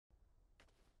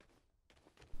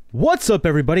What's up,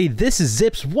 everybody? This is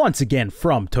Zips once again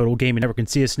from Total Gaming Network and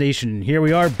CS Nation. Here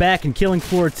we are back in Killing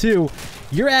Floor 2.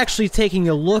 You're actually taking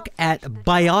a look at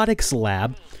Biotics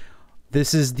Lab.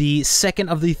 This is the second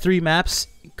of the 3 maps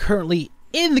currently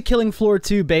in the Killing Floor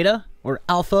 2 beta, or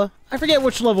alpha. I forget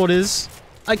which level it is.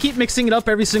 I keep mixing it up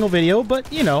every single video,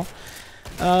 but you know.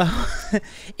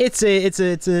 It's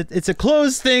a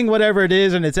closed thing, whatever it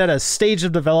is, and it's at a stage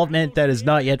of development that is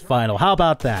not yet final. How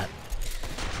about that?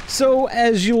 So,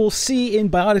 as you'll see in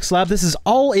Biotics Lab, this is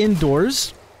all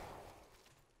indoors.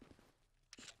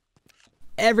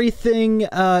 Everything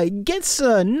gets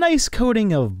a nice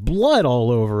coating of blood all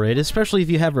over it, especially if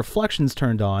you have reflections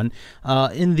turned on.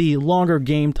 In the longer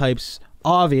game types,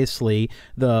 obviously,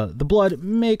 the blood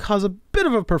may cause a bit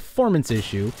of a performance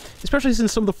issue, especially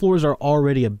since some of the floors are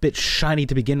already a bit shiny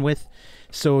to begin with.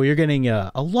 So you're getting a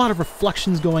lot of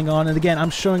reflections going on, and again,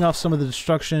 I'm showing off some of the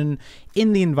destruction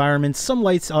in the environment. Some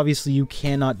lights, obviously, you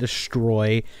cannot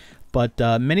destroy, but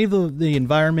many of the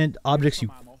environment objects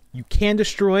you can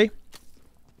destroy.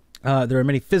 There are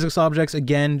many physics objects,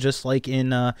 again, just like in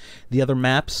the other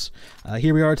maps.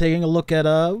 Here we are taking a look at,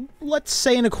 let's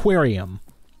say, an aquarium.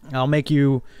 I'll let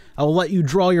you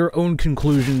draw your own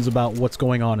conclusions about what's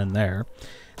going on in there,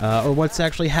 or what's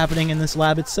actually happening in this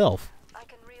lab itself.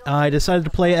 I decided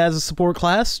to play as a support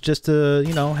class, just to,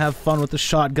 you know, have fun with the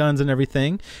shotguns and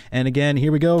everything. And again,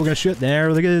 here we go, we're gonna shoot.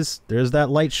 There it is. There's that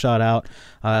light shot out.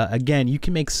 Again, you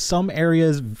can make some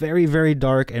areas very, very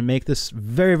dark and make this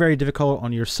very, very difficult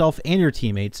on yourself and your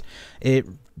teammates. The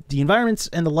environments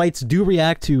and the lights do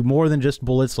react to more than just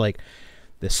bullets. Like,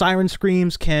 the siren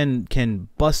screams can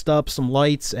bust up some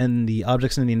lights and the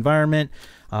objects in the environment.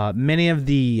 Many of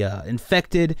the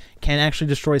infected can actually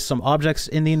destroy some objects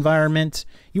in the environment.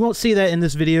 You won't see that in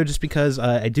this video just because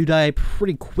I do die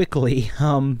pretty quickly.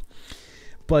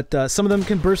 But some of them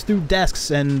can burst through desks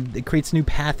and it creates new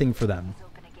pathing for them.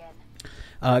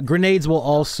 Grenades will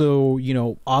also, you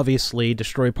know, obviously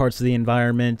destroy parts of the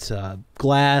environment.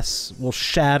 Glass will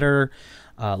shatter.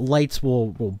 Lights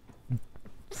will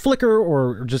flicker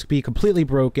or just be completely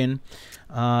broken.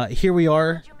 Here we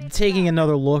are taking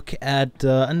another look at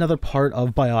another part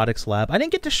of Biotics Lab. I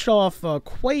didn't get to show off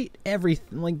quite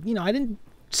everything, like, you know, I didn't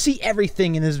see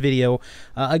everything in this video,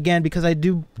 again, because I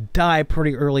do die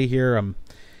pretty early here. I'm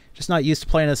just not used to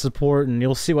playing as support, and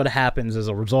you'll see what happens as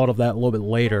a result of that a little bit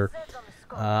later.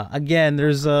 Again,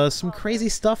 there's some crazy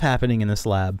stuff happening in this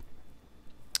lab.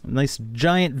 Nice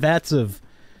giant vats of,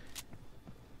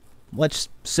 let's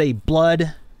say,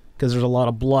 blood, because there's a lot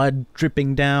of blood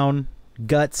dripping down.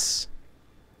 Guts.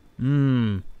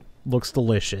 Looks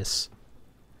delicious.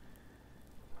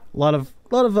 A lot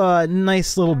of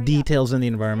nice little details in the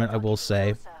environment, I will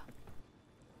say.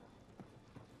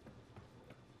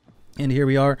 And here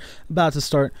we are, about to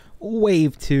start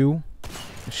Wave 2.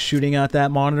 Shooting out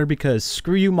that monitor because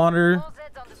screw you, monitor.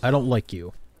 I don't like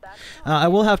you. I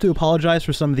will have to apologize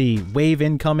for some of the wave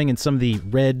incoming and some of the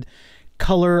red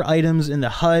color items in the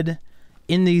HUD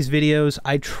in these videos.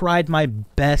 I tried my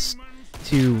best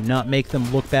to not make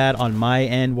them look bad on my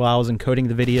end while I was encoding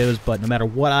the videos, but no matter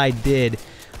what I did,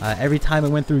 every time I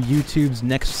went through YouTube's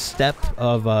next step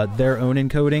of their own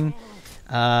encoding,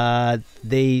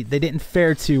 they didn't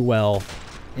fare too well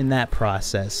in that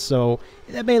process. So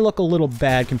that may look a little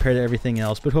bad compared to everything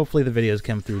else, but hopefully the videos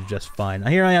come through just fine. Now,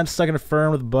 here I am stuck in a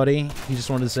fern with a buddy. He just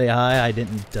wanted to say hi. I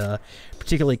didn't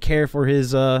particularly care for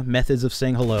his methods of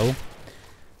saying hello.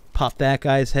 Pop that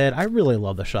guy's head. I really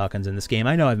love the shotguns in this game.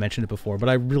 I know I've mentioned it before, but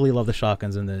I really love the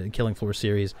shotguns in the Killing Floor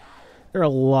series. They're a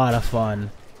lot of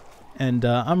fun. And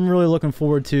I'm really looking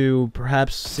forward to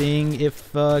perhaps seeing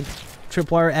if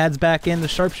Tripwire adds back in the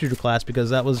sharpshooter class, because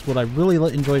that was what I really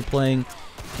enjoyed playing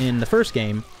in the first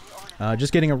game.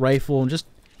 Just getting a rifle and just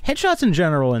headshots in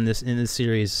general in this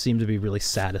series seem to be really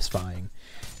satisfying.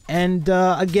 And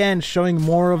again, showing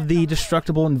more of the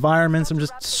destructible environments. I'm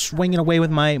just swinging away with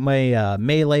my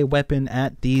melee weapon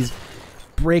at these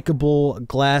breakable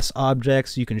glass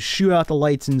objects. You can shoot out the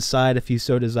lights inside if you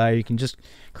so desire. You can just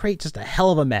create just a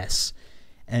hell of a mess.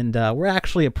 And we're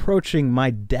actually approaching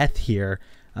my death here.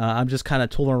 I'm just kind of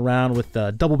tooling around with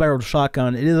the double-barreled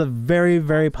shotgun. It is a very,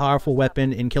 very powerful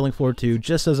weapon in Killing Floor 2,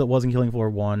 just as it was in Killing Floor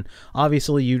 1.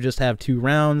 Obviously, you just have 2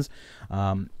 rounds.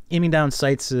 Aiming down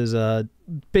sights is a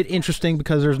bit interesting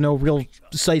because there's no real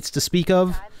sights to speak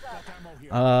of.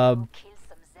 Yeah,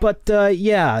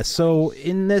 so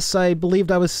in this, I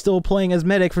believed I was still playing as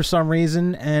medic for some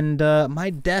reason, and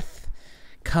my death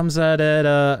comes at an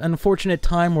unfortunate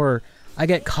time where I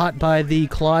get caught by the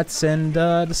clots and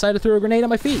decide to throw a grenade at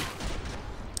my feet.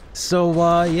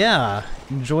 So, yeah,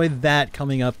 enjoy that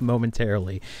coming up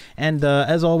momentarily. And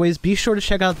as always, be sure to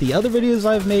check out the other videos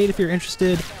I've made if you're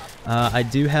interested. I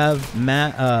do have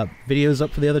videos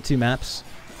up for the other 2 maps.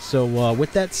 So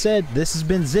with that said, this has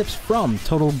been Zips from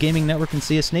Total Gaming Network and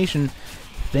CS Nation.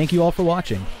 Thank you all for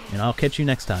watching, and I'll catch you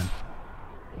next time.